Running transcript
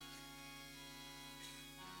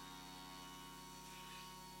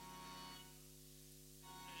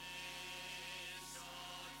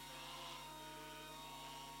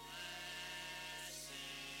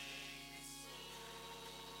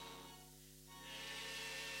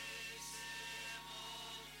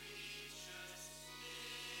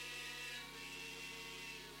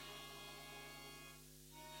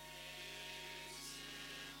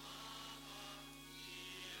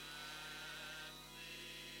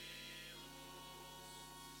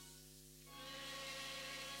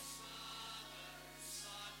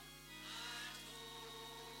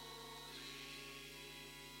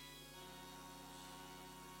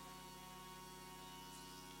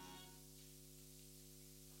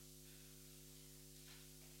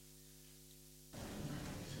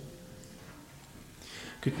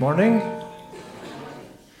Good morning.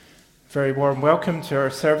 Very warm welcome to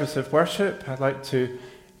our service of worship. I'd like to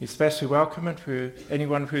especially welcome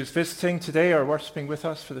anyone who's visiting today or worshipping with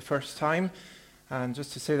us for the first time. And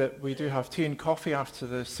just to say that we do have tea and coffee after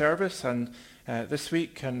the service, and this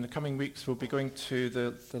week and the coming weeks we'll be going to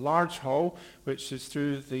the large hall, which is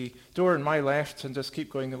through the door on my left, and just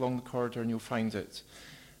keep going along the corridor and you'll find it.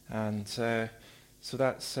 And so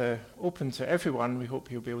that's open to everyone. We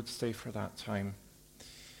hope you'll be able to stay for that time.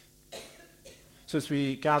 So as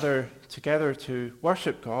we gather together to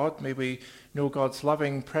worship God, may we know God's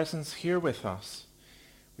loving presence here with us.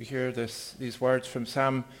 We hear these words from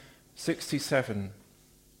Psalm 67.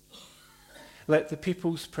 Let the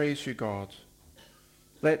peoples praise you, God.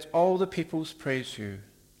 Let all the peoples praise you.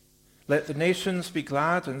 Let the nations be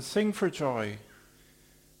glad and sing for joy.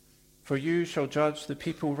 For you shall judge the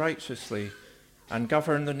people righteously and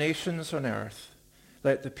govern the nations on earth.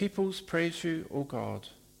 Let the peoples praise you, O God.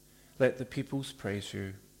 Let the peoples praise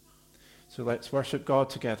you. So let's worship God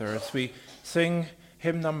together as we sing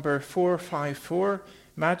hymn number 454,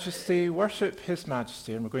 Majesty, Worship His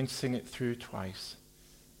Majesty, and we're going to sing it through twice.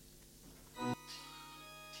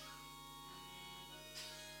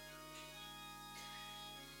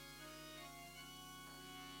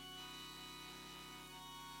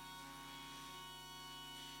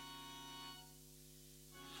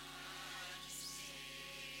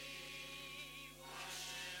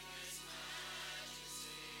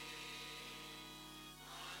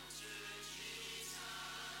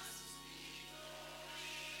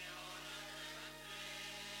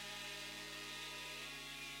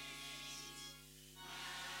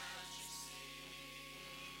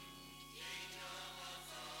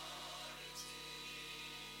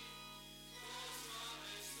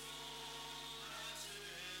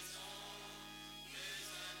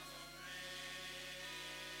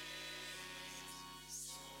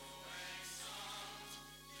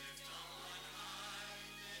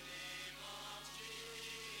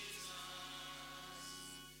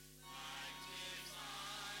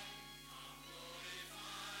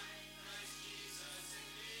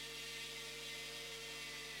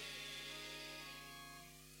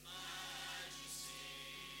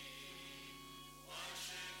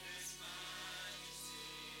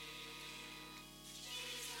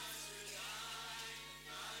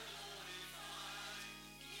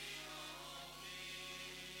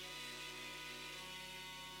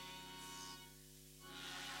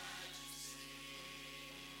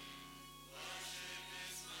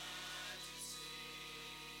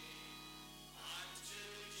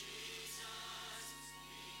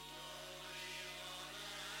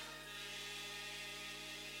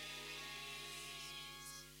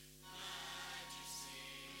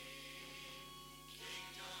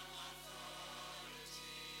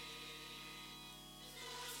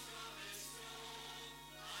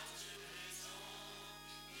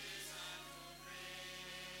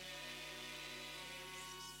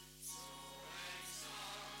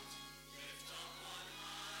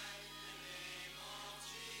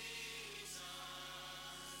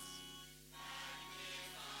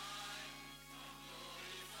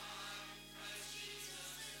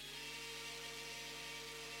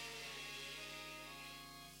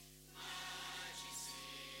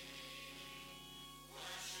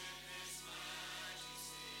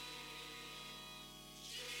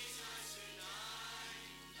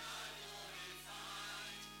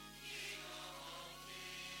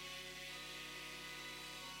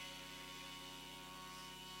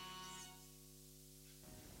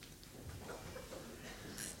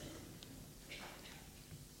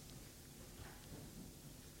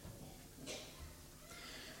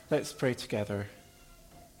 Let's pray together.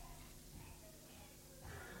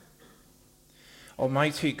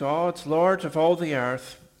 Almighty God, Lord of all the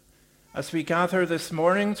earth, as we gather this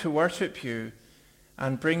morning to worship you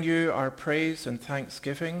and bring you our praise and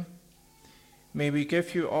thanksgiving, may we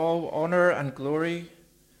give you all honor and glory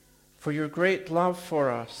for your great love for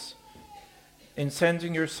us in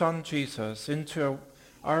sending your Son Jesus into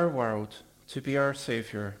our world to be our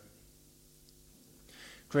Saviour.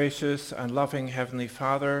 Gracious and loving Heavenly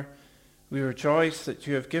Father, we rejoice that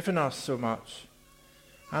you have given us so much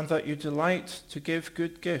and that you delight to give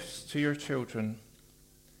good gifts to your children.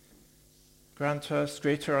 Grant us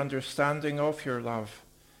greater understanding of your love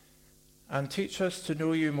and teach us to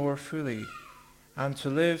know you more fully and to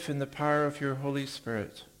live in the power of your Holy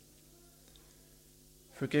Spirit.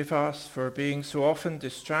 Forgive us for being so often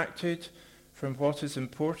distracted from what is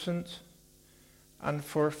important and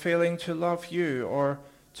for failing to love you or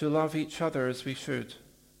to love each other as we should.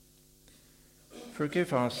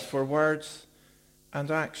 Forgive us for words and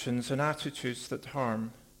actions and attitudes that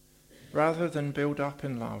harm, rather than build up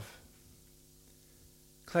in love.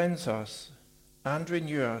 Cleanse us and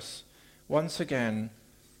renew us once again,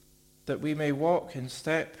 that we may walk in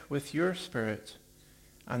step with your Spirit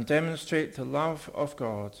and demonstrate the love of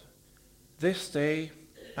God this day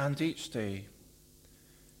and each day.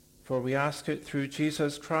 For we ask it through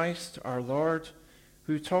Jesus Christ our Lord,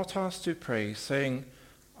 who taught us to pray, saying,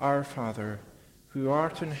 Our Father, who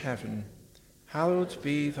art in heaven, hallowed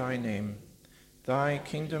be thy name. Thy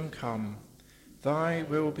kingdom come, thy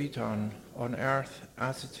will be done on earth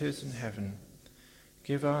as it is in heaven.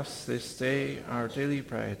 Give us this day our daily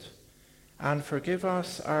bread, and forgive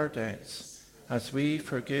us our debts, as we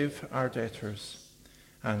forgive our debtors.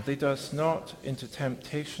 And lead us not into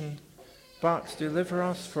temptation, but deliver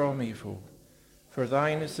us from evil. For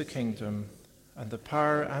thine is the kingdom, and the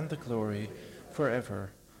power and the glory forever.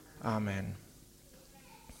 Amen.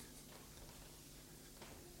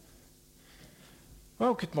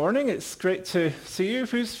 Well, good morning. It's great to see you.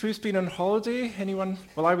 Who's been on holiday? Anyone?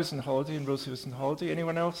 Well, I was on holiday and Rosie was on holiday.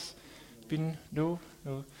 Anyone else been? No.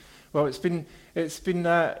 Well, it's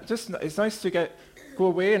nice to go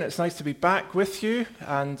away, and it's nice to be back with you.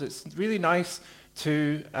 And it's really nice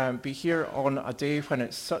to be here on a day when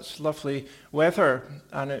it's such lovely weather,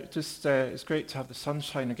 and it's great to have the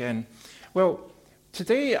sunshine again. Well,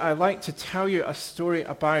 today I'd like to tell you a story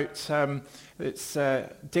about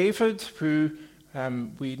David, who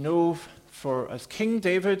we know as King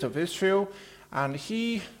David of Israel, and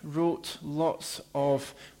he wrote lots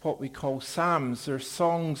of what we call psalms. They're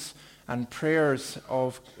songs and prayers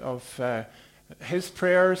of his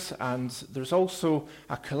prayers, and there's also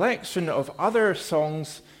a collection of other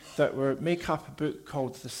songs that make up a book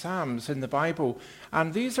called the Psalms in the Bible.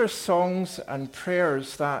 And these are songs and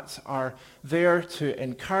prayers that are there to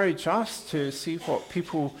encourage us to see what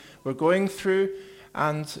people were going through.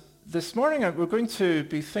 And this morning we're going to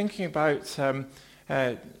be thinking about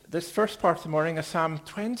this first part of the morning, Psalm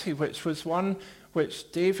 20, which was one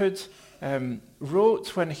which David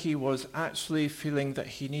wrote when he was actually feeling that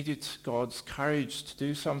he needed God's courage to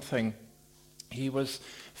do something. He was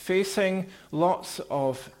facing lots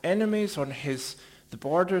of enemies on the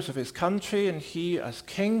borders of his country, and he, as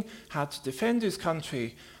king, had to defend his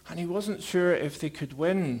country, and he wasn't sure if they could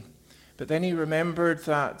win. But then he remembered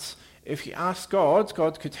that if he asked God,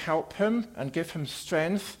 God could help him and give him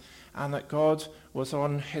strength, and that God was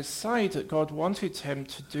on his side, that God wanted him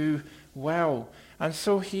to do well. And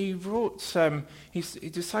so he wrote, he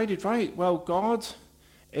decided, right, well, God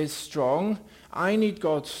is strong. I need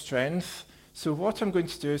God's strength. So what I'm going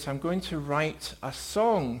to do is I'm going to write a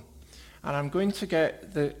song. And I'm going to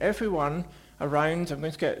get everyone around. I'm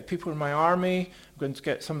going to get people in my army. I'm going to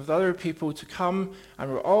get some of the other people to come.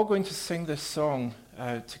 And we're all going to sing this song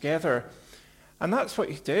together. And that's what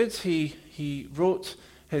he did. He wrote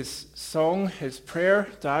his song, his prayer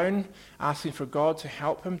down, asking for God to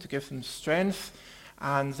help him, to give him strength.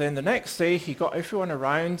 And then the next day, he got everyone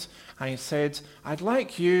around and he said, I'd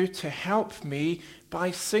like you to help me by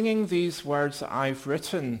singing these words that I've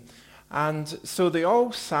written. And so they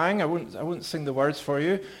all sang. I won't sing the words for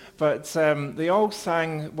you, but they all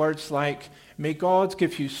sang words like, may God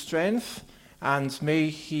give you strength, and may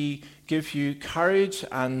he give you courage,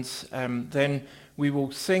 and then we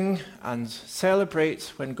will sing and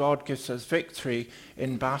celebrate when God gives us victory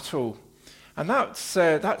in battle. And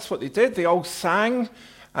that's what they did. They all sang,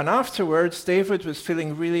 and afterwards David was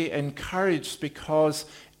feeling really encouraged because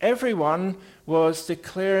everyone was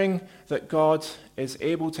declaring that God is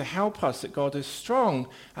able to help us, that God is strong,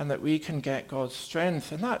 and that we can get God's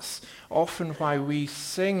strength. And that's often why we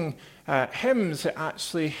sing hymns. It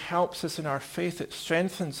actually helps us in our faith. It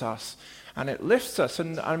strengthens us. And it lifts us,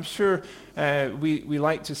 and I'm sure we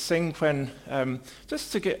like to sing when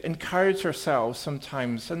just to encourage ourselves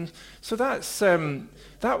sometimes. And so that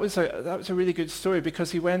was a really good story,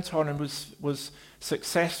 because he went on and was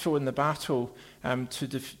successful in the battle to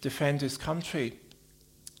defend his country.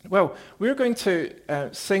 Well, we're going to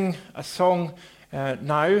sing a song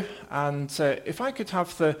now, and if I could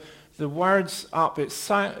have the words up,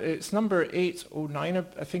 it's number 809,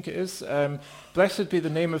 I think it is. Blessed be the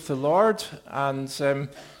name of the Lord. And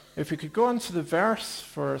if we could go on to the verse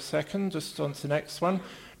for a second, just on to the next one.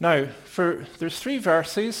 Now, there's 3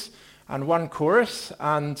 verses and 1 chorus.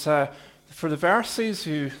 And for the verses,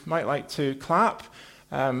 you might like to clap.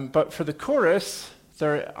 But for the chorus,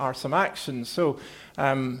 there are some actions. So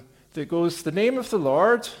it goes, the name of the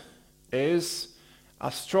Lord is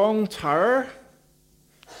a strong tower.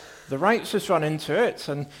 The righteous run into it,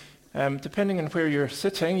 and Depending on where you're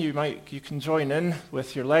sitting, you can join in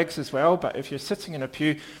with your legs as well, but if you're sitting in a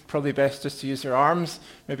pew, probably best just to use your arms,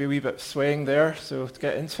 maybe a wee bit swaying there, so to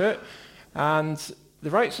get into it. And the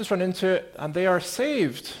righteous run into it, and they are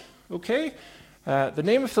saved. Okay? The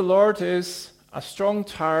name of the Lord is a strong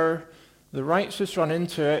tower. The righteous run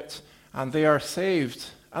into it, and they are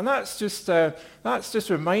saved. And that's just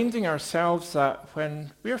reminding ourselves that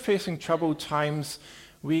when we're facing troubled times,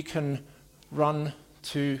 we can run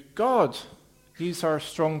to God. He's our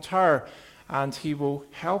strong tower, and he will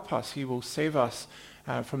help us. He will save us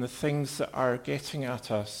from the things that are getting at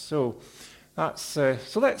us. So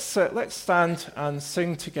let's stand and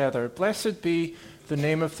sing together. Blessed be the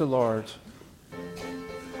name of the Lord.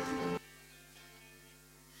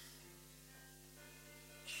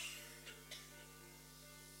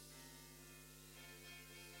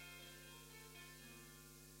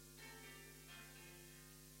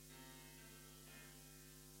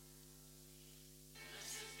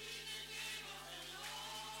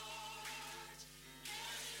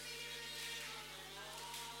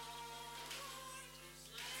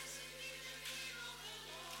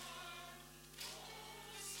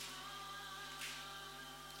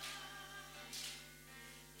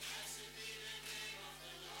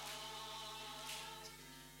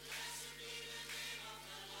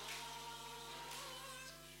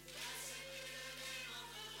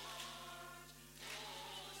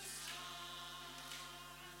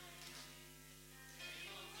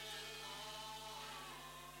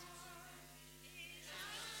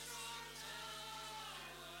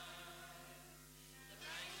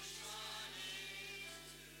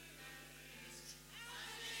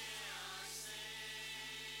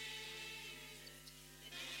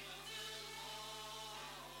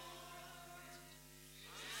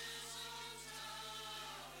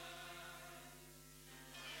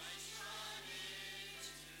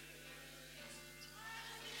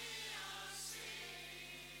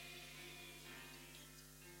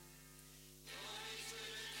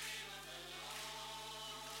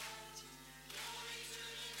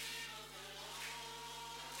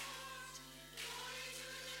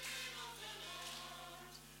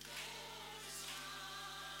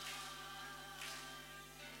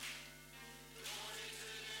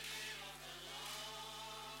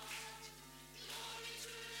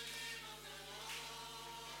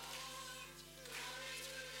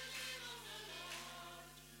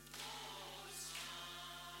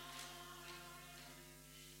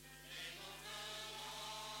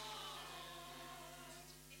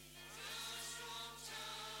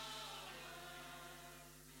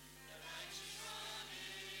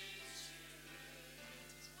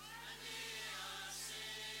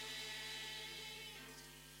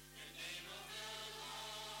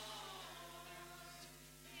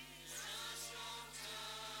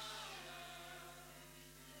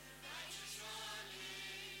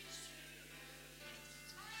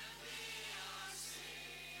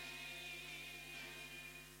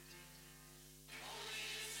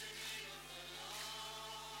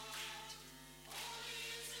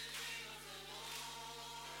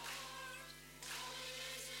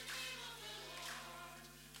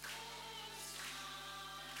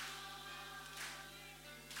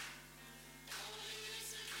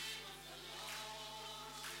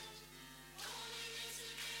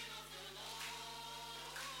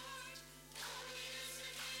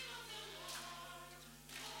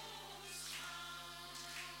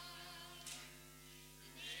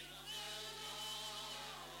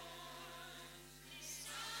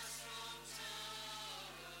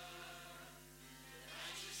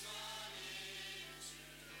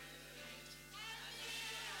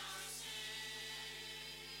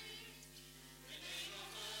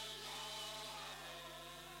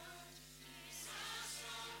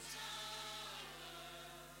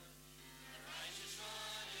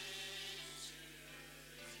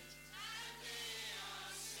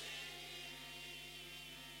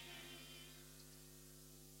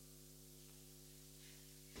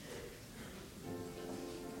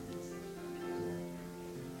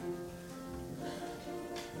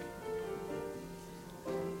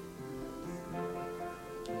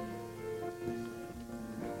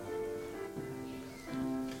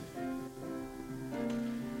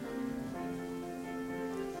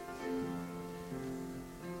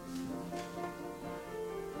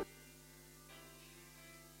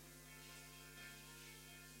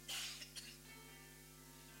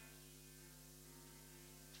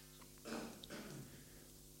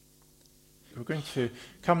 We're going to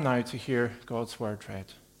come now to hear God's word read.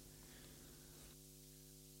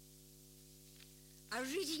 Our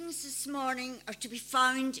readings this morning are to be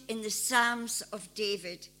found in the Psalms of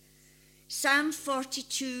David. Psalm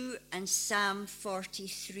 42 and Psalm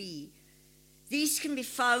 43. These can be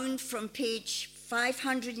found from page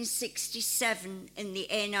 567 in the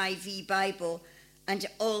NIV Bible and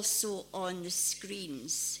also on the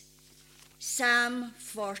screens. Psalm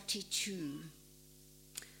 42.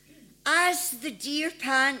 As the deer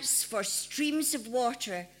pants for streams of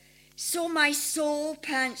water, so my soul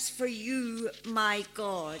pants for you, my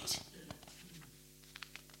God.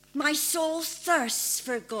 My soul thirsts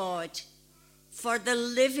for God, for the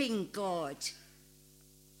living God.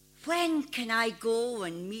 When can I go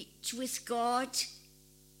and meet with God?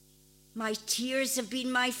 My tears have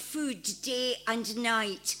been my food day and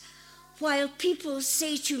night, while people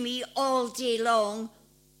say to me all day long,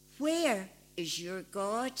 "Where is your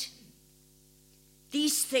God?"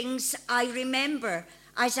 These things I remember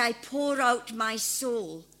as I pour out my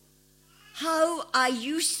soul. How I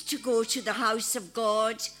used to go to the house of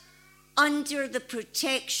God under the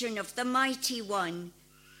protection of the Mighty One,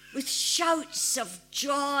 with shouts of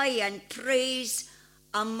joy and praise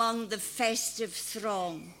among the festive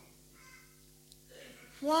throng.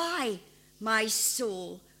 Why, my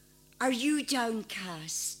soul, are you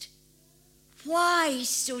downcast? Why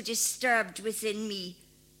so disturbed within me?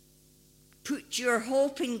 Put your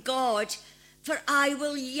hope in God, for I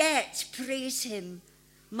will yet praise him,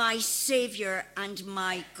 my Saviour and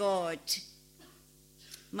my God.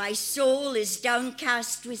 My soul is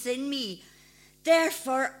downcast within me,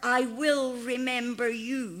 therefore I will remember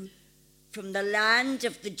you. From the land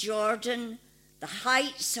of the Jordan, the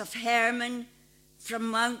heights of Hermon, from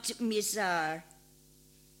Mount Mizar.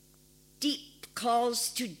 Deep calls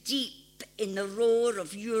to deep in the roar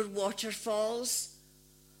of your waterfalls.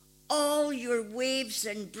 All your waves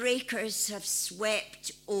and breakers have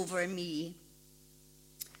swept over me.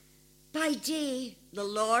 By day, the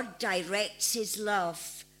Lord directs his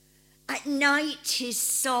love. At night, his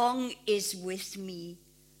song is with me,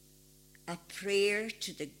 a prayer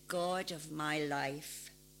to the God of my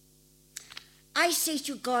life. I say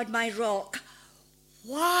to God, my rock,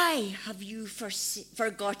 why have you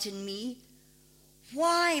forgotten me?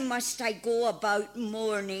 Why must I go about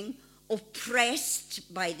mourning,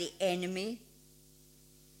 oppressed by the enemy?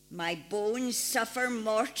 My bones suffer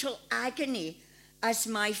mortal agony as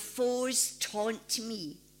my foes taunt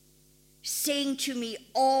me, saying to me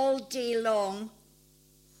all day long,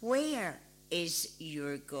 "Where is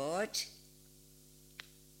your God?"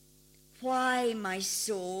 Why, my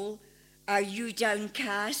soul, are you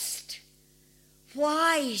downcast?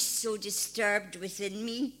 Why so disturbed within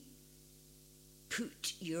me?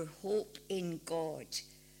 Put your hope in God,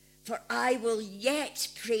 for I will yet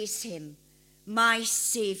praise him, my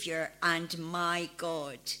Saviour and my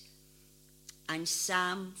God. And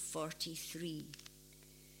Psalm 43.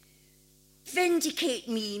 Vindicate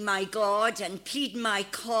me, my God, and plead my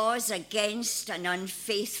cause against an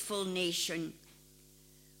unfaithful nation.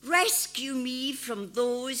 Rescue me from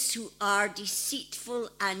those who are deceitful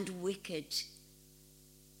and wicked.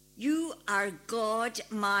 You are God,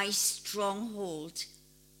 my stronghold.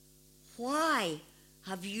 Why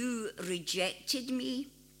have you rejected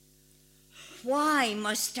me? Why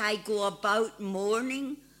must I go about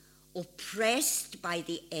mourning, oppressed by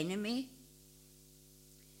the enemy?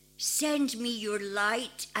 Send me your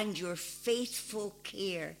light and your faithful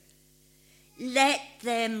care. Let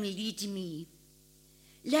them lead me.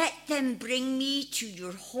 Let them bring me to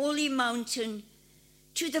your holy mountain,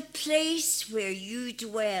 to the place where you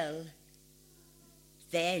dwell.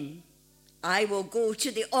 Then I will go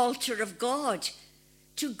to the altar of God,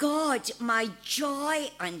 to God my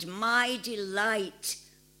joy and my delight.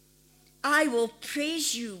 I will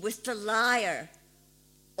praise you with the lyre,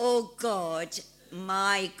 O God,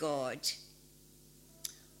 my God.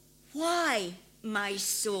 Why, my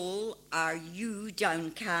soul, are you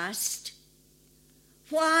downcast?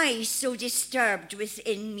 Why so disturbed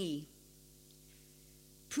within me?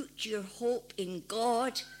 Put your hope in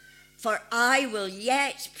God, for I will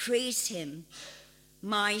yet praise him,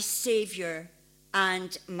 my Saviour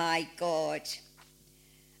and my God.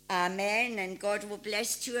 Amen. And God will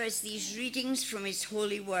bless to us these readings from his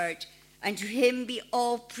holy word, and to him be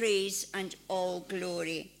all praise and all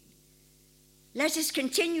glory. Let us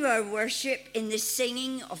continue our worship in the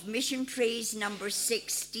singing of Mission Praise number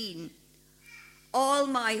 16. All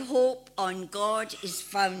my hope on God is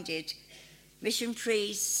founded. Mission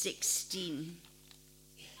Praise 16.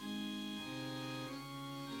 All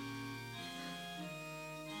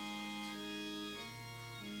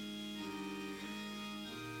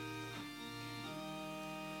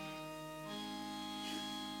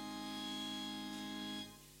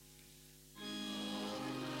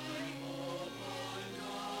my hope on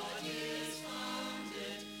God is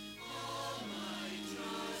founded.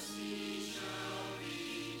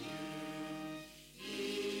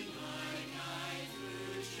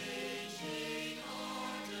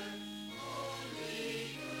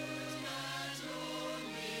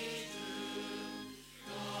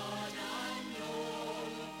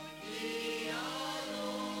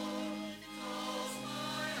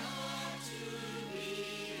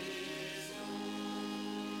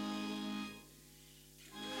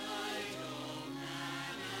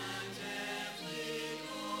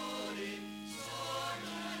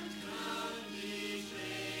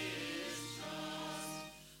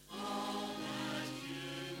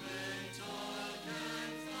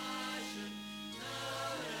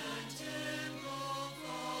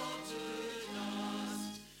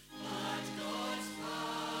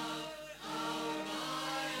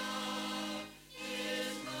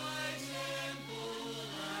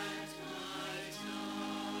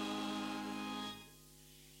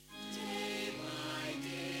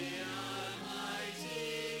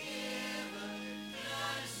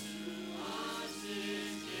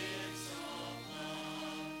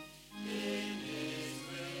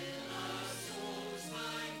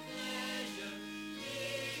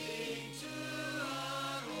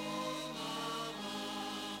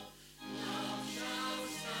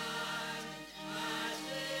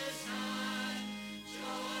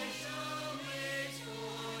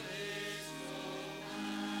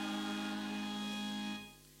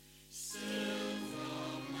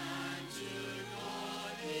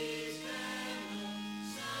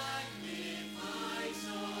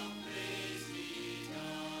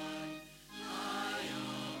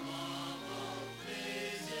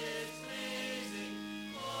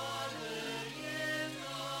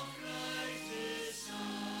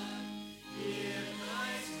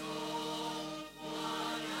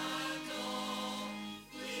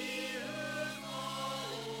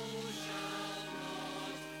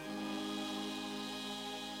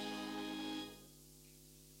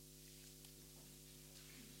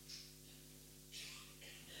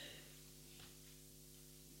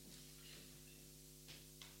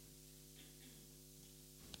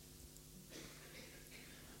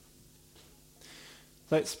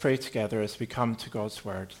 Let's pray together as we come to God's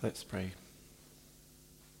word. Let's pray.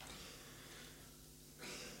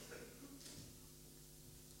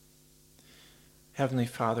 Heavenly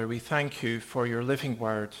Father, we thank you for your living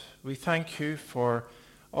word. We thank you for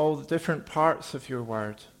all the different parts of your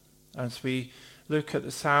word. As we look at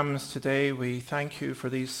the Psalms today, we thank you for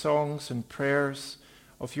these songs and prayers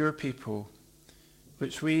of your people,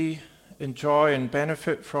 which we enjoy and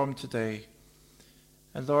benefit from today.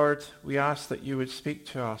 And Lord, we ask that you would speak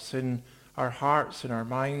to us in our hearts and our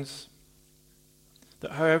minds,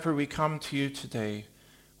 that however we come to you today,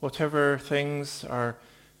 whatever things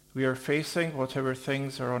we are facing, whatever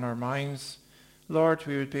things are on our minds, Lord,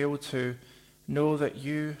 we would be able to know that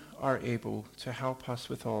you are able to help us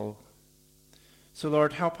with all. So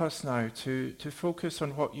Lord, help us now to focus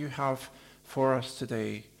on what you have for us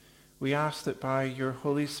today. We ask that by your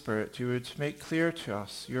Holy Spirit you would make clear to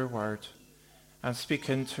us your word and speak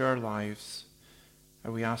into our lives.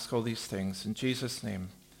 And we ask all these things in Jesus' name.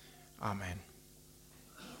 Amen.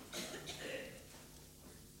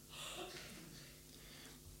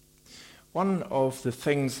 One of the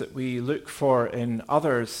things that we look for in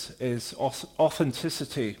others is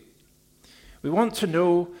authenticity. We want to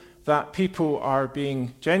know that people are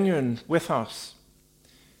being genuine with us,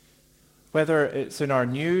 whether it's in our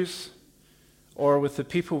news or with the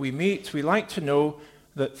people we meet. We like to know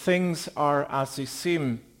that things are as they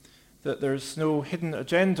seem, that there's no hidden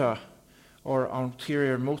agenda or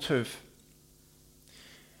ulterior motive.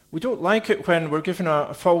 We don't like it when we're given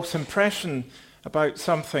a false impression about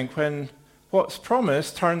something, when what's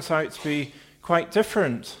promised turns out to be quite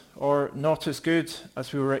different or not as good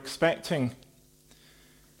as we were expecting.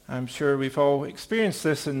 I'm sure we've all experienced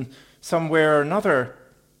this in some way or another.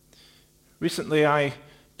 Recently I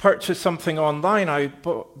purchased something online. I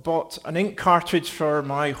bought an ink cartridge for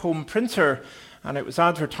my home printer, and it was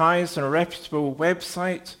advertised on a reputable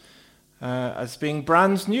website as being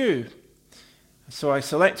brand new. So I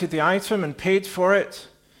selected the item and paid for it.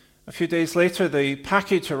 A few days later, the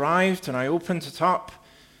package arrived and I opened it up,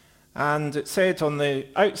 and it said on the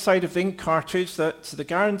outside of the ink cartridge that the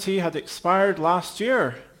guarantee had expired last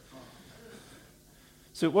year.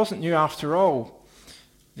 So it wasn't new after all.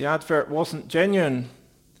 The advert wasn't genuine.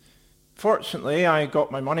 Fortunately, I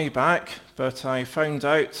got my money back, but I found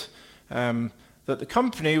out that the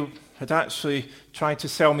company had actually tried to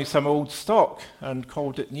sell me some old stock and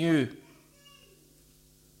called it new.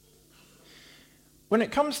 When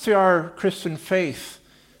it comes to our Christian faith,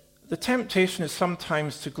 the temptation is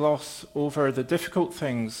sometimes to gloss over the difficult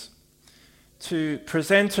things, to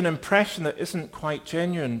present an impression that isn't quite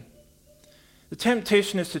genuine. The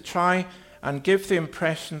temptation is to try and give the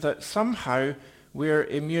impression that somehow we're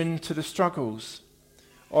immune to the struggles,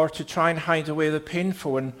 or to try and hide away the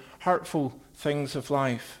painful and hurtful things of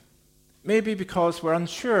life, maybe because we're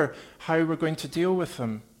unsure how we're going to deal with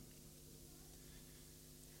them.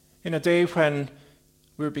 In a day when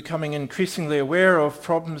we're becoming increasingly aware of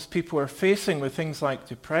problems people are facing with things like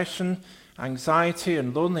depression, anxiety,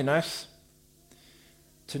 and loneliness,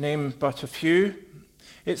 to name but a few,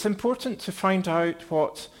 it's important to find out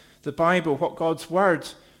what the Bible, what God's Word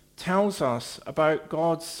tells us about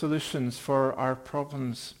God's solutions for our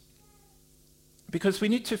problems. Because we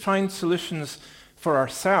need to find solutions for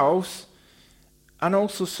ourselves and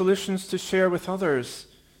also solutions to share with others,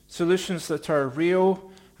 solutions that are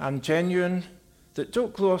real and genuine, that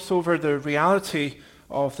don't gloss over the reality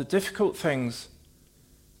of the difficult things,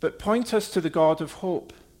 but point us to the God of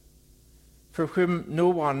hope, for whom no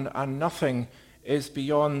one and nothing is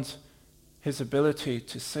beyond his ability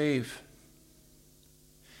to save.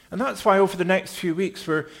 And that's why over the next few weeks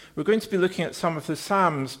we're going to be looking at some of the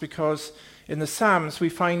Psalms, because in the Psalms we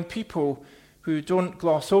find people who don't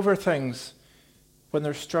gloss over things when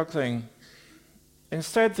they're struggling.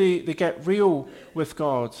 Instead, they get real with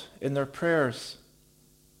God in their prayers.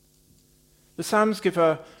 The Psalms give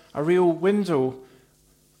a real window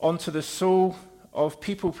onto the soul of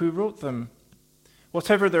people who wrote them.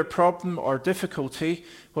 Whatever their problem or difficulty,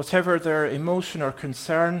 whatever their emotion or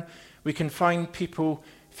concern, we can find people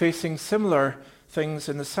facing similar things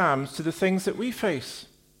in the Psalms to the things that we face.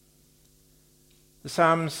 The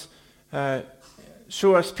Psalms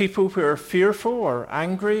show us people who are fearful or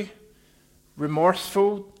angry,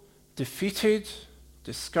 remorseful, defeated,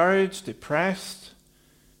 discouraged, depressed,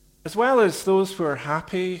 as well as those who are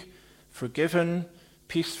happy, forgiven,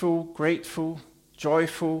 peaceful, grateful,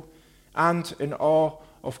 joyful, and in awe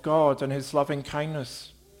of God and his loving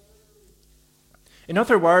kindness. In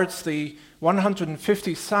other words, the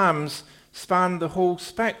 150 Psalms span the whole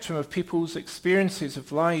spectrum of people's experiences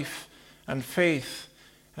of life and faith,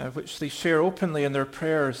 which they share openly in their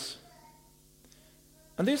prayers.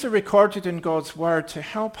 And these are recorded in God's word to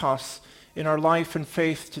help us in our life and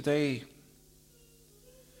faith today.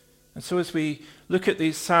 And so as we look at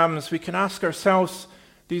these Psalms, we can ask ourselves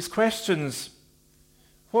these questions.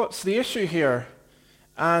 What's the issue here?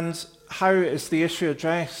 And how is the issue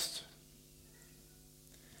addressed?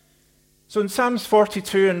 So in Psalms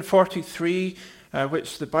 42 and 43,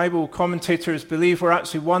 which the Bible commentators believe were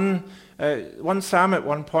actually one psalm at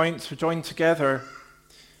one point, joined together,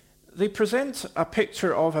 they present a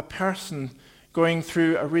picture of a person going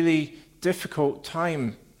through a really difficult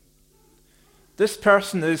time. This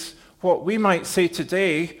person is what we might say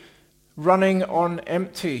today, running on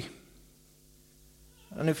empty.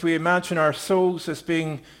 And if we imagine our souls as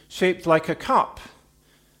being shaped like a cup,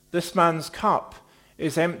 this man's cup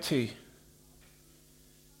is empty.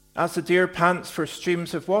 As the deer pants for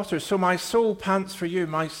streams of water, so my soul pants for you,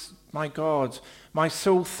 my God. My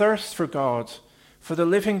soul thirsts for God, for the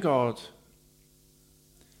living God.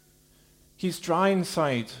 He's dry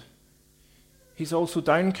inside. He's also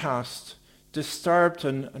downcast, disturbed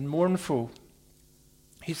and mournful.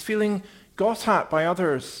 He's feeling got at by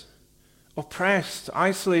others, oppressed,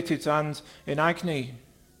 isolated and in agony.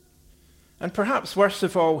 And perhaps worst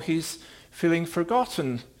of all, he's feeling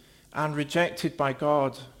forgotten and rejected by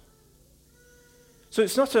God. So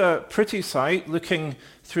it's not a pretty sight looking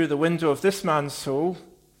through the window of this man's soul,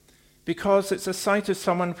 because it's a sight of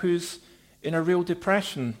someone who's in a real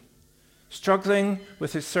depression, struggling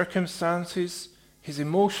with his circumstances, his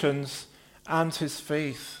emotions, and his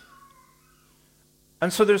faith.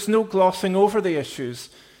 And so there's no glossing over the issues.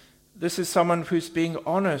 This is someone who's being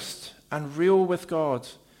honest and real with God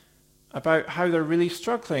about how they're really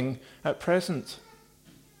struggling at present.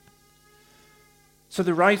 So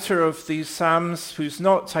the writer of these Psalms, who's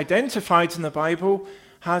not identified in the Bible,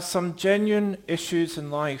 has some genuine issues in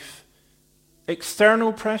life.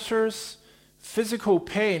 External pressures, physical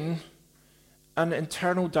pain, and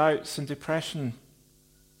internal doubts and depression.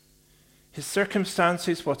 His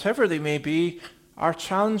circumstances, whatever they may be, are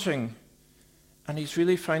challenging, and he's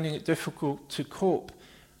really finding it difficult to cope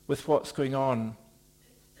with what's going on.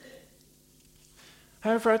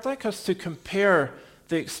 However, I'd like us to compare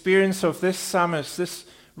the experience of this psalmist, this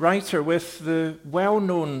writer, with the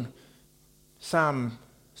well-known Psalm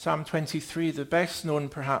 23, the best known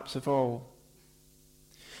perhaps of all.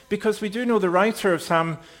 Because we do know the writer of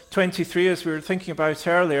Psalm 23, as we were thinking about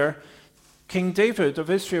earlier, King David of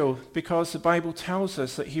Israel, because the Bible tells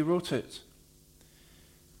us that he wrote it.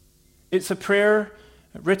 It's a prayer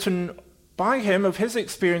written by him of his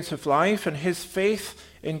experience of life and his faith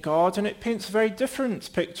in God, and it paints a very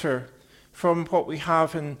different picture from what we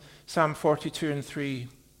have in Psalm 42 and 3.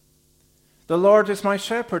 The Lord is my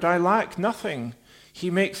shepherd, I lack nothing. He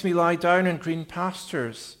makes me lie down in green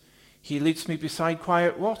pastures. He leads me beside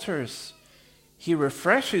quiet waters. He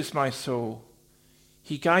refreshes my soul.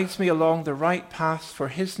 He guides me along the right path for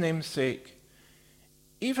his name's sake.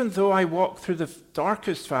 Even though I walk through the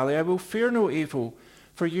darkest valley, I will fear no evil,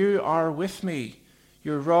 for you are with me.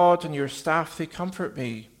 Your rod and your staff, they comfort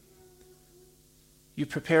me. You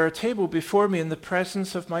prepare a table before me in the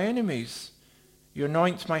presence of my enemies. You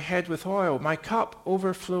anoint my head with oil. My cup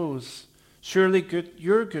overflows. Surely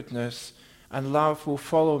your goodness and love will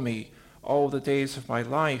follow me all the days of my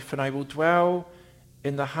life, and I will dwell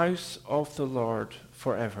in the house of the Lord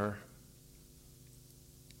forever.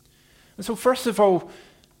 And so first of all,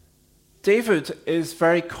 David is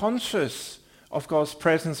very conscious of God's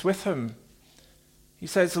presence with him. He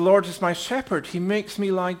says, the Lord is my shepherd. He makes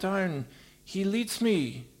me lie down. He leads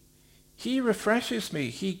me. He refreshes me.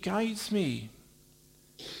 He guides me.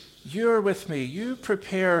 You're with me. You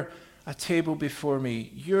prepare a table before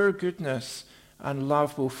me. Your goodness and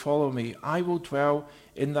love will follow me. I will dwell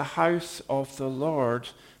in the house of the Lord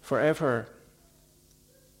forever.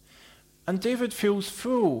 And David feels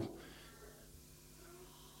full.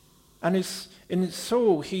 And in his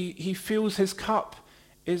soul, he feels his cup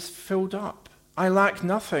is filled up. I lack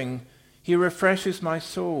nothing. He refreshes my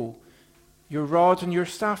soul. Your rod and your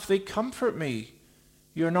staff, they comfort me.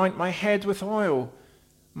 You anoint my head with oil.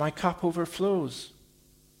 My cup overflows.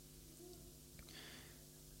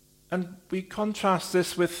 And we contrast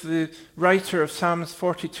this with the writer of Psalms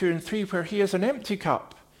 42 and 3, where he has an empty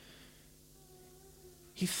cup.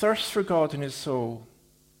 He thirsts for God in his soul.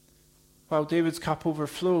 While David's cup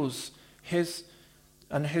overflows, his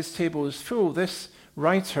table is full. This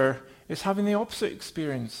writer is having the opposite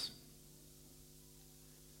experience.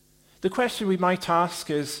 The question we might ask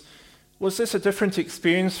is, was this a different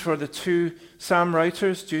experience for the two psalm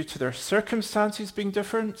writers due to their circumstances being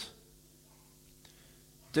different?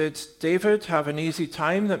 Did David have an easy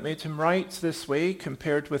time that made him write this way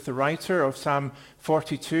compared with the writer of Psalm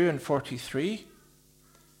 42 and 43?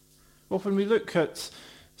 Well, when we look at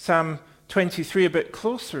Psalm 23 a bit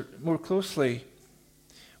more closely,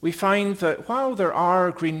 we find that while there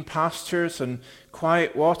are green pastures and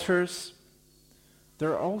quiet waters,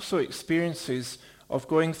 there are also experiences of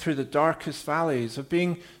going through the darkest valleys, of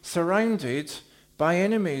being surrounded by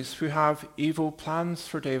enemies who have evil plans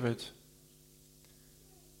for David.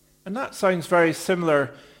 And that sounds very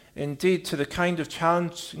similar indeed to the kind of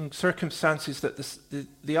challenging circumstances that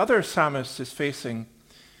the other psalmist is facing.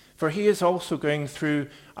 For he is also going through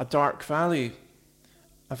a dark valley,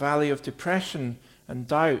 a valley of depression and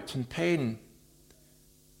doubt and pain.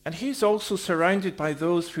 And he's also surrounded by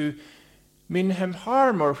those who mean him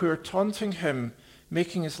harm or who are taunting him,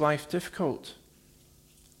 making his life difficult.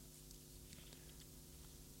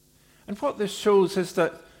 And what this shows is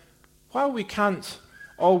that while we can't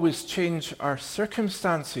always change our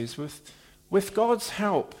circumstances, with God's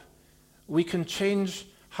help, we can change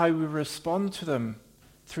how we respond to them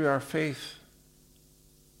through our faith.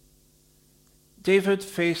 David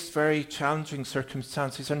faced very challenging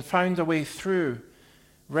circumstances and found a way through,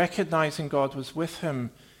 recognizing God was with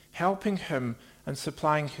him, helping him and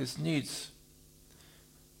supplying his needs.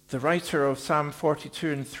 The writer of Psalm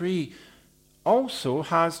 42 and 3 also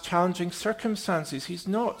has challenging circumstances. He's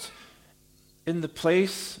not in the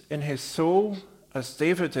place in his soul as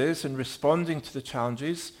David is in responding to the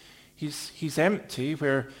challenges. He's empty,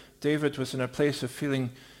 where David was in a place of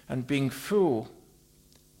feeling and being full.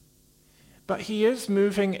 But he is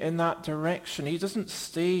moving in that direction. He doesn't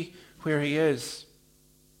stay where he is.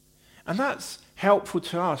 And that's helpful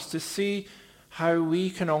to us to see how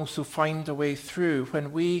we can also find a way through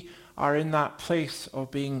when we are in that place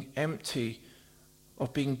of being empty,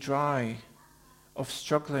 of being dry, of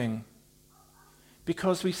struggling.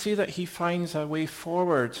 Because we see that he finds a way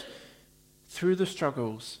forward through the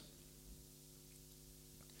struggles.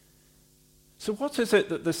 So what is it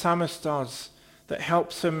that the psalmist does that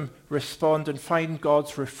helps him respond and find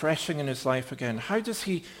God's refreshing in his life again? How does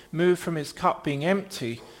he move from his cup being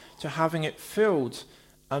empty to having it filled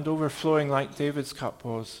and overflowing like David's cup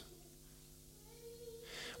was?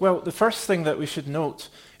 Well, the first thing that we should note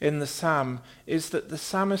in the psalm is that the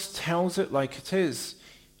psalmist tells it like it is.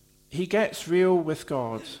 He gets real with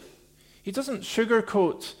God. He doesn't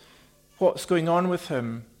sugarcoat what's going on with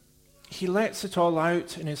him. He lets it all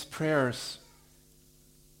out in his prayers.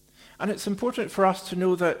 And it's important for us to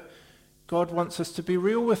know that God wants us to be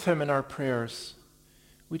real with him in our prayers.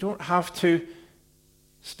 We don't have to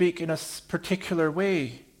speak in a particular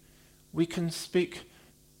way. We can speak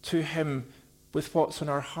to him with what's in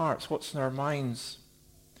our hearts, what's in our minds.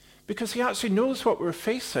 Because he actually knows what we're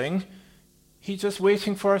facing. He's just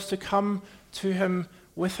waiting for us to come to him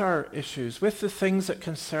with our issues, with the things that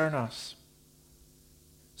concern us.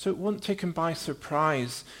 So it won't take him by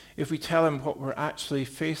surprise if we tell him what we're actually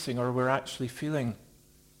facing or we're actually feeling.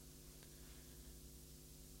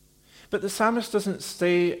 But the psalmist doesn't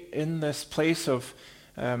stay in this place of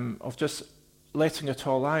just letting it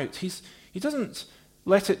all out. He doesn't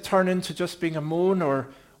let it turn into just being a moan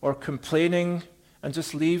or complaining and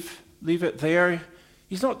just leave it there.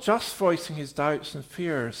 He's not just voicing his doubts and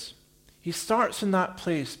fears. He starts in that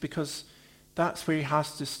place because that's where he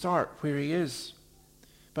has to start, where he is.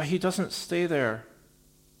 But he doesn't stay there.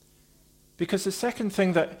 Because the second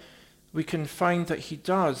thing that we can find that he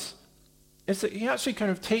does is that he actually kind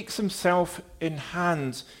of takes himself in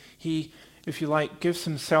hand. He, if you like, gives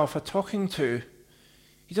himself a talking to.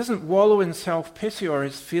 He doesn't wallow in self-pity or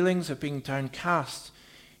his feelings of being downcast.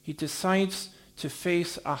 He decides to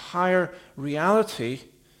face a higher reality,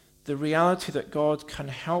 the reality that God can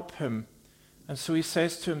help him. And so he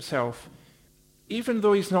says to himself, even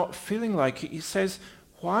though he's not feeling like it, he says,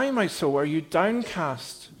 "Why, my soul, are you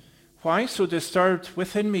downcast? Why so disturbed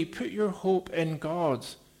within me? Put your hope in God.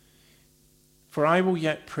 For I will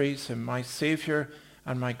yet praise him, my Savior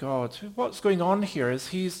and my God." What's going on here is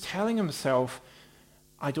he's telling himself,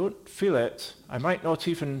 I don't feel it, I might not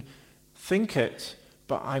even think it,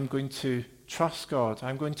 but I'm going to trust God.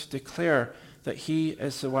 I'm going to declare that he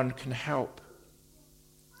is the one who can help.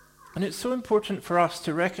 And it's so important for us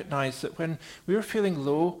to recognize that when we're feeling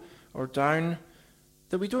low or down,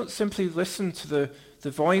 that we don't simply listen to the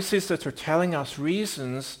voices that are telling us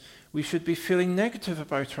reasons we should be feeling negative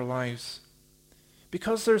about our lives.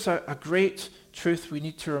 Because there's a great truth we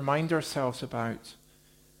need to remind ourselves about.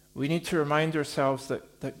 We need to remind ourselves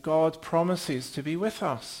that God promises to be with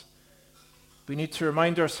us. We need to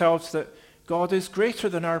remind ourselves that God is greater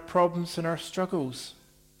than our problems and our struggles.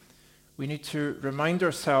 We need to remind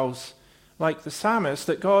ourselves like the psalmist,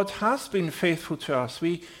 that God has been faithful to us.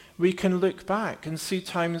 We can look back and see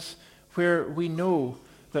times where we know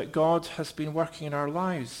that God has been working in our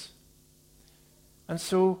lives. And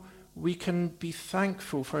so we can be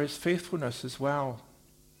thankful for his faithfulness as well.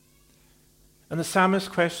 And the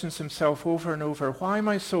psalmist questions himself over and over, "Why,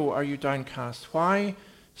 my soul, are you downcast? Why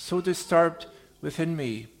so disturbed within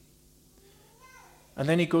me?" And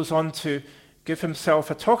then he goes on to give himself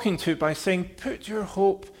a talking to by saying, "Put your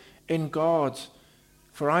hope in God,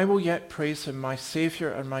 for I will yet praise him, my Savior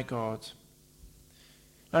and my God."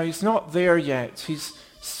 Now, he's not there yet. He's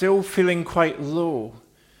still feeling quite low,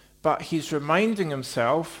 but he's reminding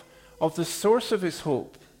himself of the source of his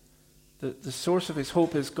hope. The source of his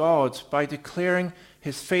hope is God, by declaring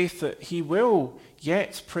his faith that he will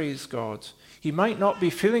yet praise God. He might not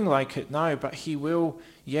be feeling like it now, but he will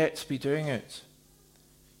yet be doing it.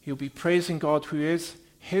 He'll be praising God, who is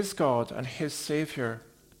his God and his Savior.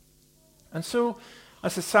 And so,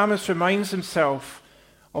 as the psalmist reminds himself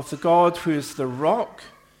of the God who is the rock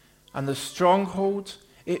and the stronghold,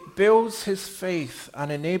 it builds his faith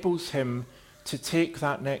and enables him to take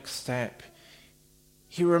that next step.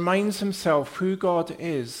 He reminds himself who God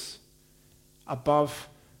is above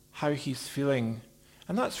how he's feeling.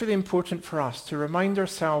 And that's really important for us, to remind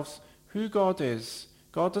ourselves who God is.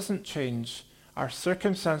 God doesn't change. Our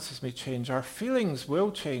circumstances may change. Our feelings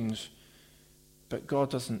will change. But God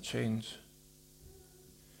doesn't change.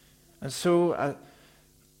 And so,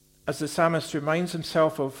 as the psalmist reminds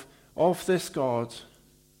himself of this God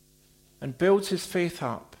and builds his faith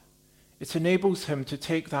up, it enables him to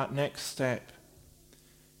take that next step.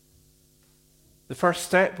 The first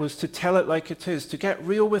step was to tell it like it is, to get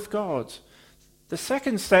real with God. The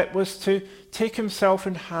second step was to take himself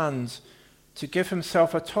in hand, to give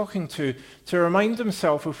himself a talking to remind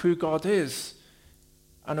himself of who God is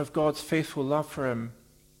and of God's faithful love for him.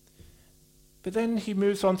 But then he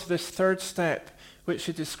moves on to this third step, which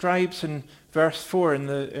he describes in verse 4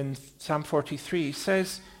 in Psalm 43. He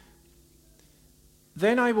says,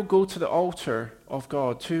 "Then I will go to the altar of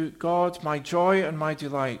God, to God, my joy and my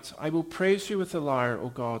delight. I will praise you with the lyre, O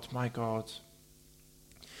God, my God."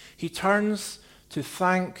 He turns to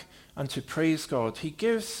thank and to praise God. He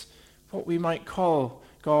gives what we might call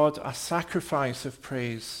God a sacrifice of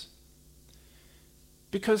praise.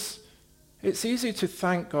 Because it's easy to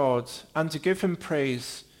thank God and to give him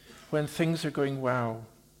praise when things are going well.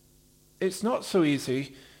 It's not so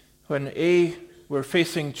easy when A, we're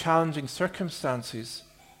facing challenging circumstances,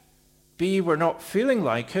 B, we're not feeling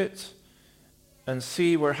like it, and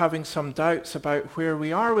C, we're having some doubts about where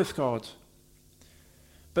we are with God.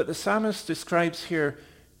 But the psalmist describes here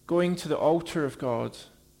going to the altar of God.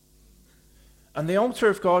 And the altar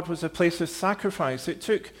of God was a place of sacrifice. It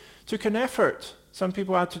took an effort. Some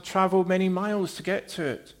people had to travel many miles to get to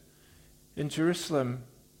it in Jerusalem.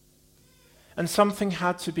 And something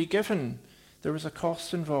had to be given. There was a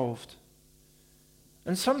cost involved.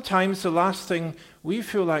 And sometimes the last thing we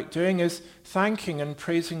feel like doing is thanking and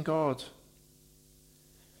praising God.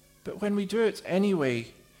 But when we do it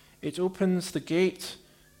anyway, it opens the gate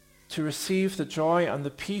to receive the joy and the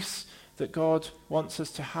peace that God wants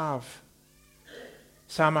us to have.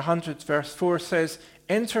 Psalm 100 verse 4 says,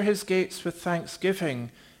 "Enter his gates with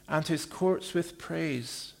thanksgiving and his courts with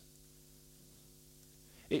praise."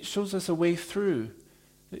 It shows us a way through.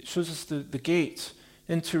 It shows us the gate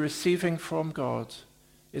into receiving from God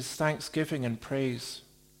is thanksgiving and praise.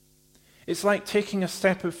 It's like taking a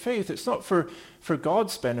step of faith. It's not for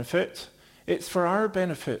God's benefit. It's for our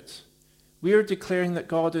benefit. We are declaring that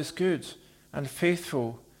God is good and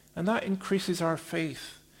faithful, and that increases our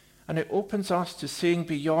faith. And it opens us to seeing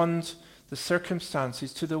beyond the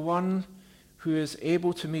circumstances to the one who is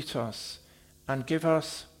able to meet us and give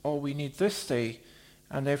us all we need this day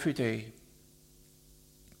and every day.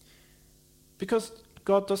 Because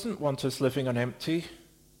God doesn't want us living on empty.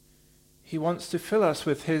 He wants to fill us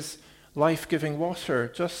with his life-giving water,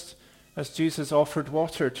 just as Jesus offered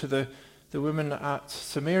water to the woman at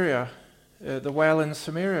Samaria, the well in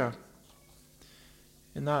Samaria.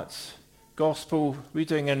 In that gospel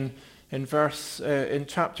reading in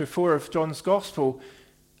chapter 4 of John's Gospel,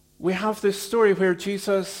 we have this story where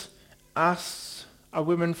Jesus asks a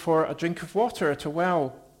woman for a drink of water at a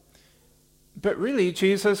well. But really,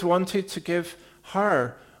 Jesus wanted to give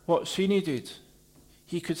her what she needed.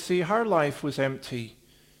 He could see her life was empty.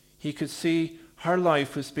 He could see her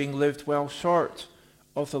life was being lived well short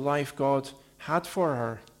of the life God had for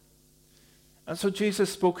her. And so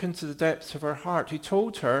Jesus spoke into the depths of her heart. He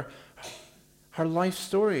told her her life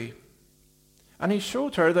story. And he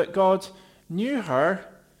showed her that God knew her,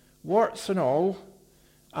 warts and all,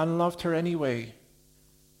 and loved her anyway.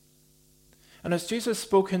 And as Jesus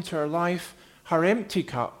spoke into her life, her empty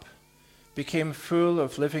cup became full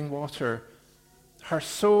of living water. Her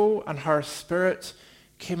soul and her spirit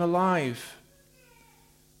came alive.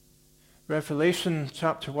 Revelation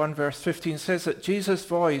chapter 1 verse 15 says that Jesus'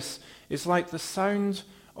 voice is like the sound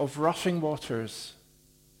of rushing waters.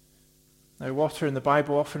 Now, water in the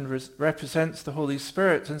Bible often represents the Holy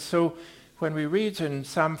Spirit, and so when we read in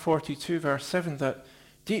Psalm 42 verse 7 that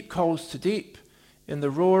deep calls to deep, in the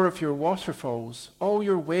roar of your waterfalls, all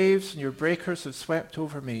your waves and your breakers have swept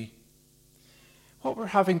over me. What we're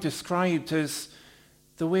having described is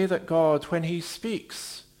the way that God, when he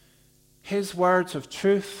speaks his words of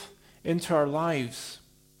truth into our lives,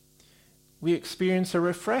 we experience a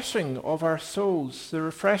refreshing of our souls, the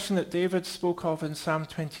refreshing that David spoke of in Psalm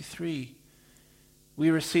 23. We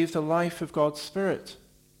receive the life of God's Spirit.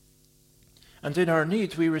 And in our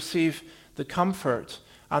need, we receive the comfort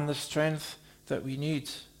and the strength that we need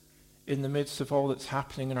in the midst of all that's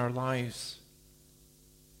happening in our lives.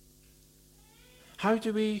 How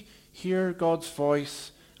do we hear God's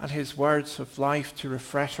voice and his words of life to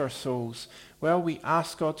refresh our souls? Well, we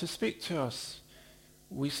ask God to speak to us.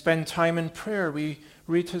 We spend time in prayer. We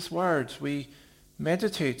read his word. We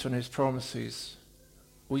meditate on his promises.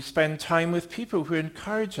 We spend time with people who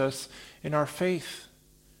encourage us in our faith.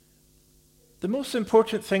 The most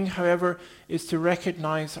important thing, however, is to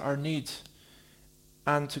recognize our need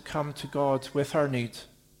and to come to God with our need.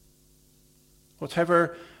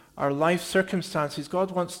 Whatever our life circumstances,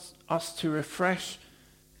 God wants us to refresh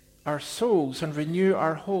our souls and renew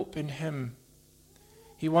our hope in him.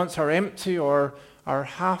 He wants our empty or our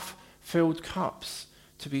half-filled cups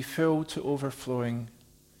to be filled to overflowing.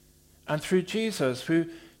 And through Jesus, who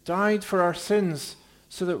died for our sins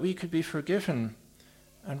so that we could be forgiven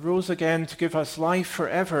and rose again to give us life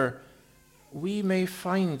forever, we may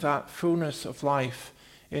find that fullness of life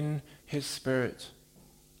in his Spirit.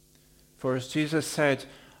 For as Jesus said,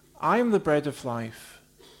 I am the bread of life.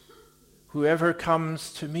 Whoever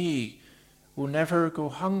comes to me will never go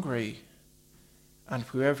hungry, and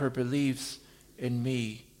whoever believes in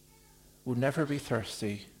me will never be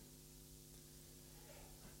thirsty.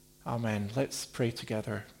 Amen. Let's pray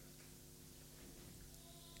together.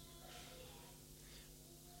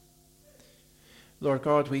 Lord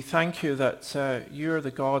God, we thank you that you're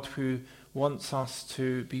the God who wants us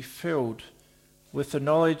to be filled with the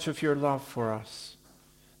knowledge of your love for us,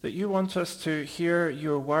 that you want us to hear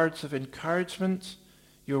your words of encouragement,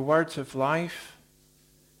 your words of life.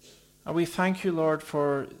 And we thank you, Lord,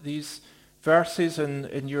 for these verses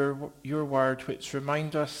in your word which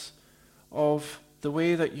remind us of the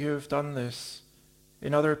way that you have done this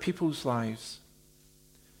in other people's lives.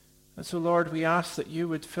 And so, Lord, we ask that you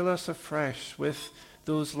would fill us afresh with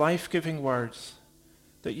those life-giving words,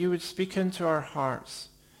 that you would speak into our hearts,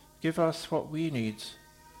 give us what we need,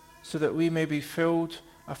 so that we may be filled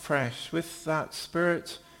afresh with that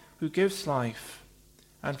Spirit who gives life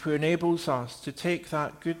and who enables us to take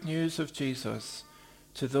that good news of Jesus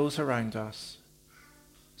to those around us.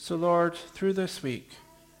 So, Lord, through this week,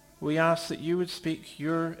 we ask that you would speak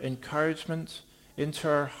your encouragement into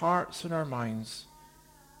our hearts and our minds,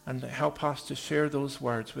 and help us to share those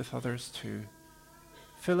words with others too.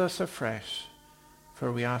 Fill us afresh,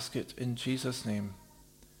 for we ask it in Jesus' name.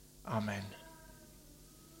 Amen.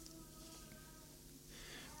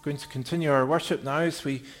 We're going to continue our worship now as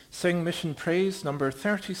we sing Mission Praise number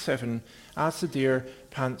 37, As the Deer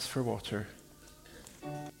Pants for Water.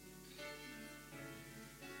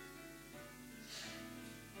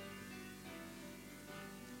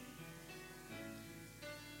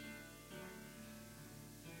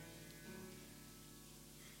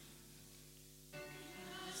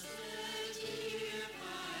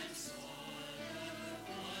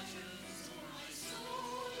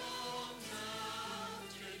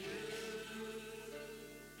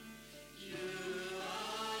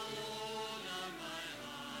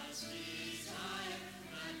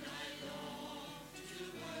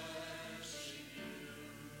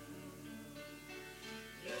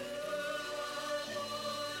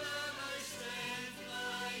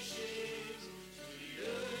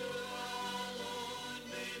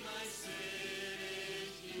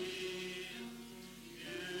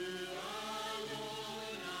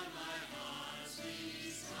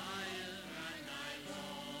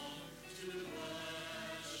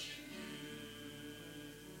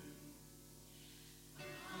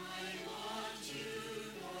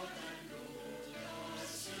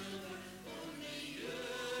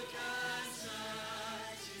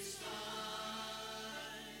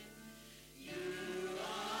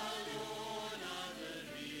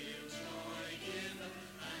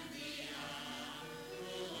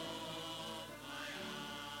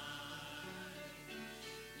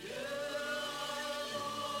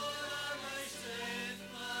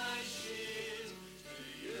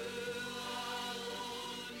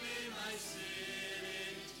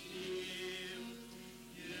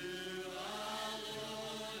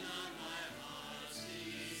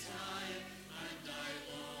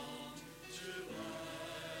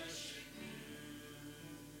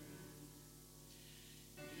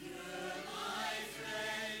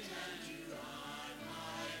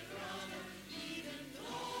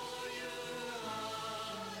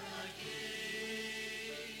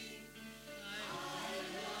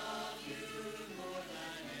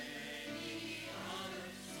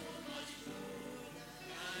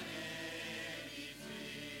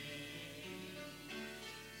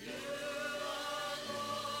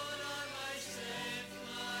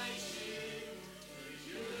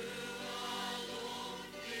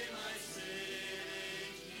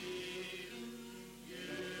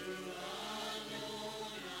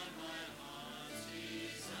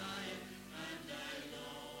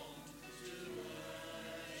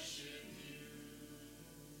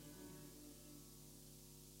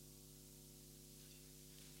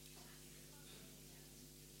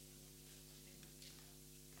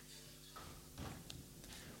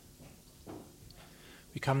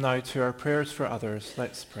 We come now to our prayers for others.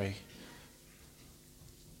 Let's pray.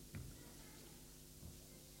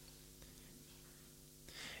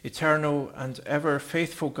 Eternal and ever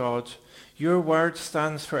faithful God, your word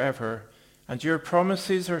stands forever, and your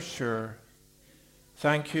promises are sure.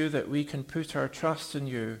 Thank you that we can put our trust in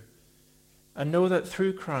you, and know that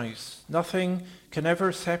through Christ, nothing can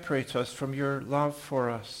ever separate us from your love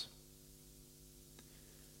for us.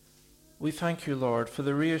 We thank you, Lord, for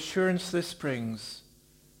the reassurance this brings,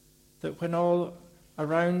 that when all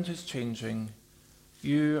around is changing,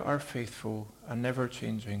 you are faithful and never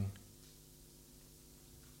changing.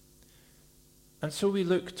 And so we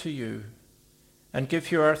look to you and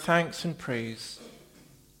give you our thanks and praise,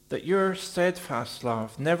 that your steadfast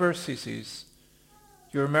love never ceases,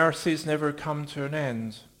 your mercies never come to an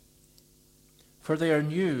end, for they are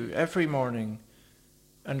new every morning,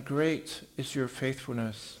 and great is your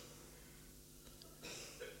faithfulness.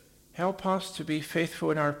 Help us to be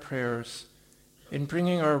faithful in our prayers, in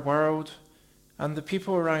bringing our world and the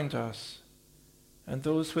people around us, and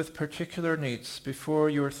those with particular needs before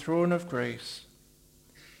your throne of grace.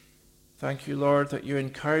 Thank you, Lord, that you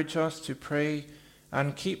encourage us to pray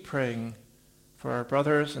and keep praying for our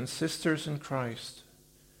brothers and sisters in Christ,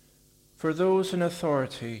 for those in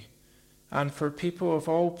authority, and for people of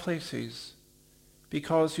all places,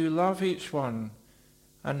 because you love each one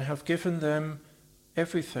and have given them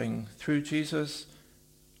everything through Jesus,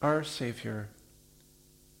 our Saviour.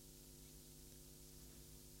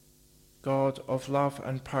 God of love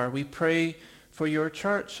and power, we pray for your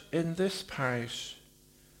church in this parish.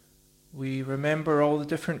 We remember all the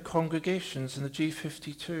different congregations in the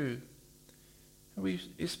G52. We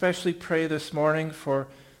especially pray this morning for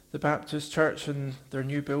the Baptist Church in their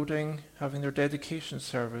new building, having their dedication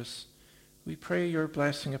service. We pray your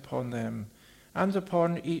blessing upon them and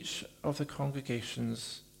upon each of the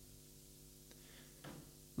congregations.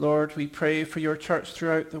 Lord, we pray for your church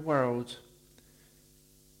throughout the world.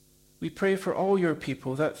 We pray for all your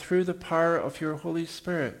people, that through the power of your Holy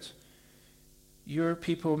Spirit, your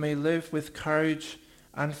people may live with courage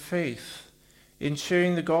and faith in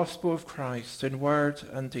sharing the gospel of Christ in word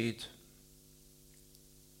and deed.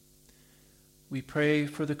 We pray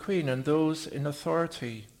for the Queen and those in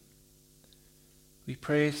authority. We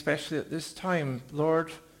pray especially at this time,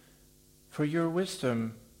 Lord, for your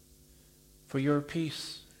wisdom, for your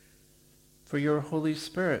peace, for your Holy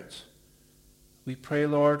Spirit. We pray,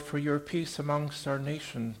 Lord, for your peace amongst our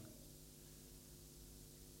nation.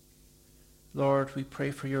 Lord, we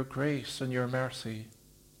pray for your grace and your mercy.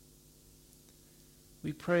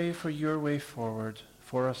 We pray for your way forward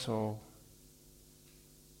for us all.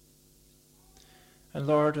 And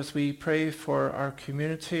Lord, as we pray for our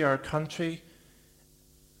community, our country,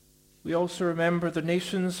 we also remember the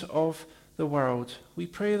nations of the world. We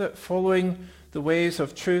pray that following the ways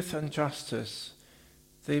of truth and justice,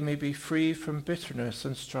 they may be free from bitterness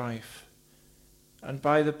and strife, and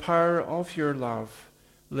by the power of your love,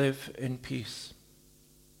 live in peace.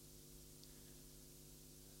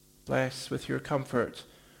 Bless with your comfort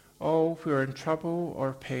all who are in trouble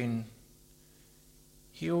or pain.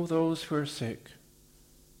 Heal those who are sick.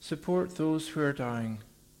 Support those who are dying.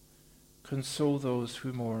 Console those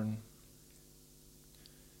who mourn.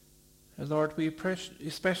 And Lord, we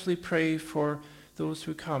especially pray for those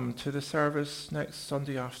who come to the service next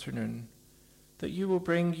Sunday afternoon, that you will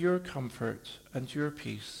bring your comfort and your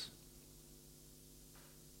peace.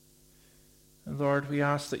 And Lord, we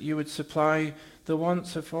ask that you would supply the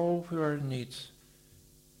wants of all who are in need,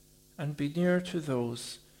 and be near to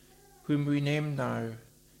those whom we name now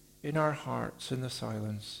in our hearts in the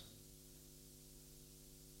silence.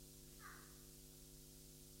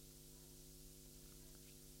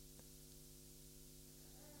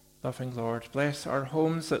 Loving Lord, bless our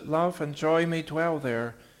homes, that love and joy may dwell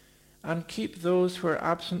there, and keep those who are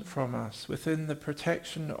absent from us within the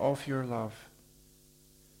protection of your love.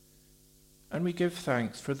 And we give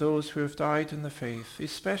thanks for those who have died in the faith,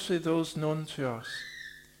 especially those known to us,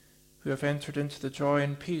 who have entered into the joy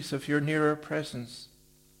and peace of your nearer presence.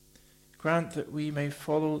 Grant that we may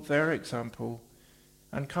follow their example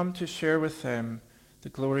and come to share with them the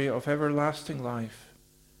glory of everlasting life.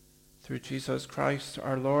 Through Jesus Christ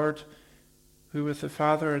our Lord, who with the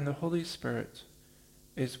Father and the Holy Spirit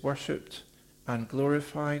is worshipped and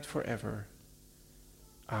glorified forever.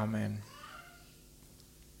 Amen.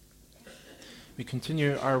 We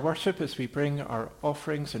continue our worship as we bring our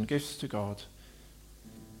offerings and gifts to God.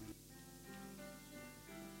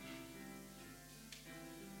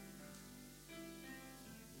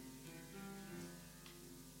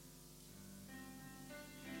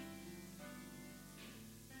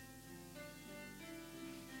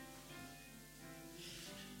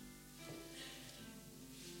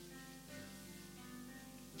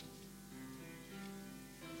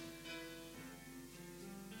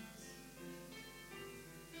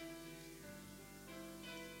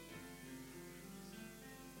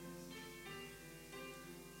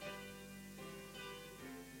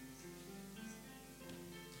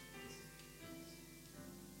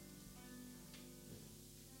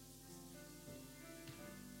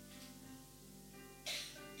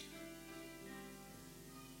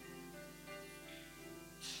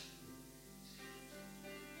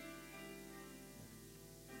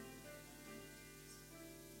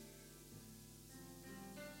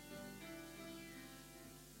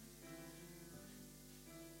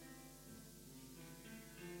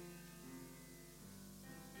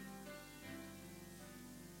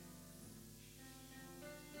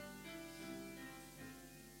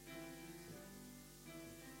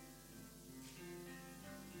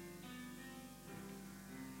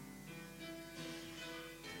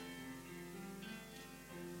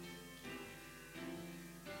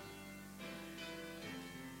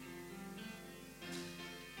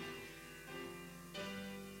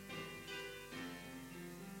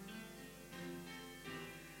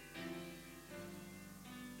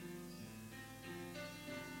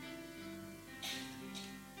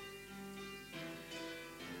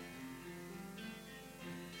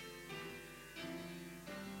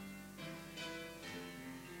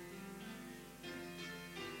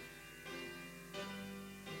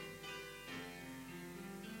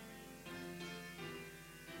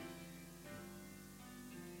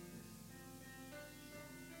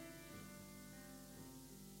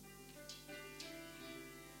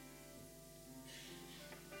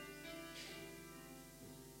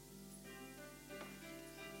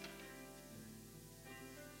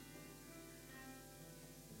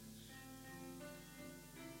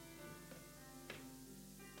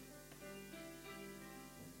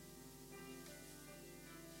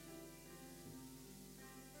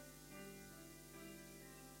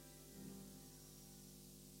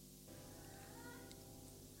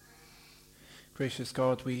 Gracious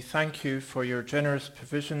God, we thank you for your generous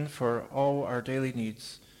provision for all our daily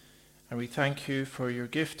needs, and we thank you for your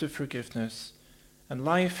gift of forgiveness and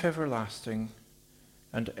life everlasting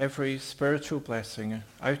and every spiritual blessing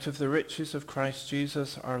out of the riches of Christ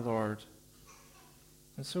Jesus our Lord.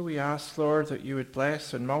 And so we ask, Lord, that you would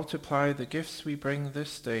bless and multiply the gifts we bring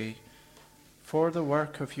this day for the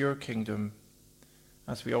work of your kingdom,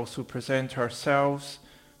 as we also present ourselves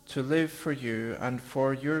to live for you and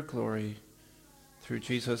for your glory, through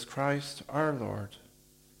Jesus Christ our Lord.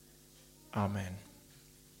 Amen.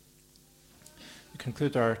 We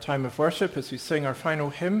conclude our time of worship as we sing our final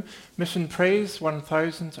hymn, Mission Praise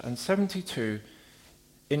 1072,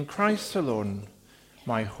 In Christ Alone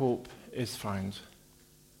My Hope is Found.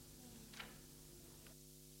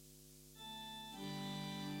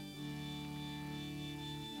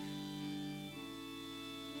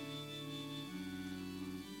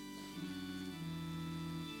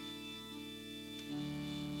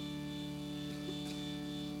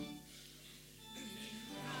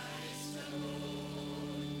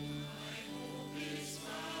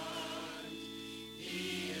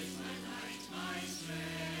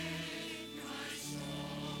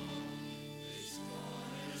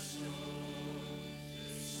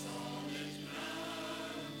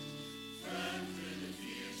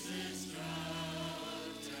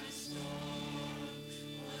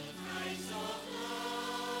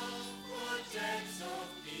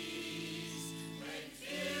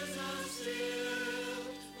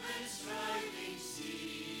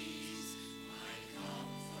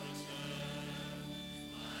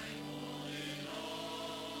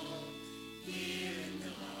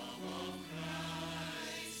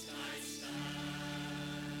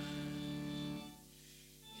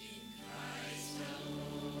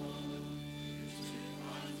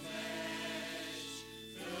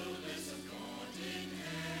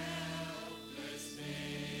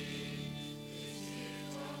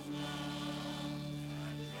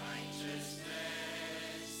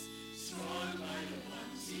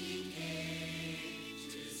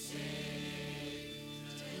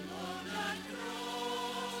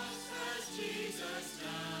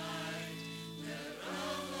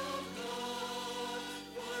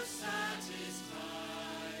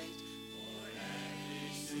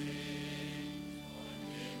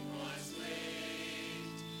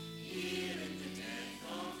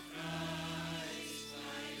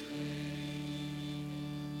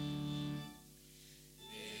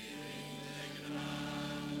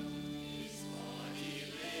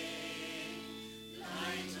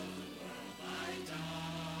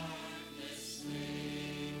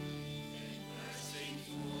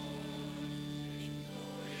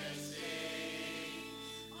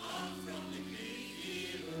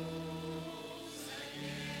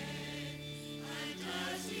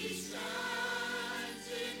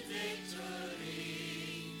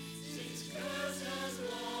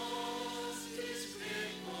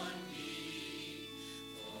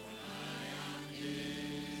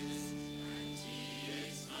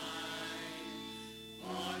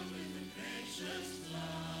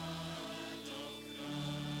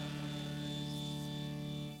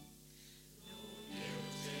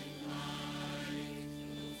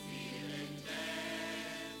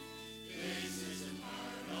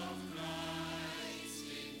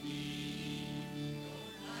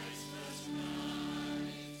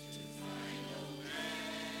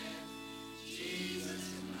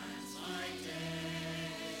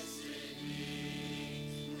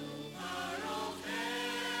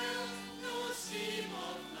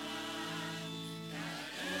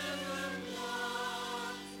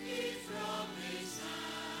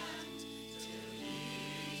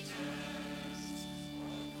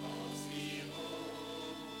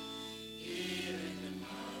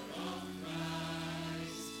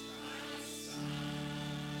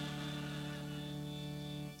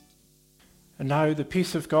 And now the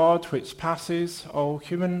peace of God, which passes all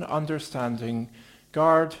human understanding,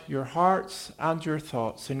 guard your hearts and your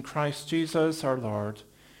thoughts in Christ Jesus our Lord.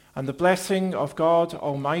 And the blessing of God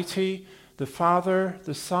Almighty, the Father,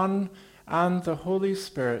 the Son, and the Holy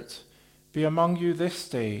Spirit be among you this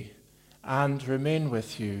day and remain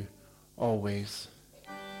with you always.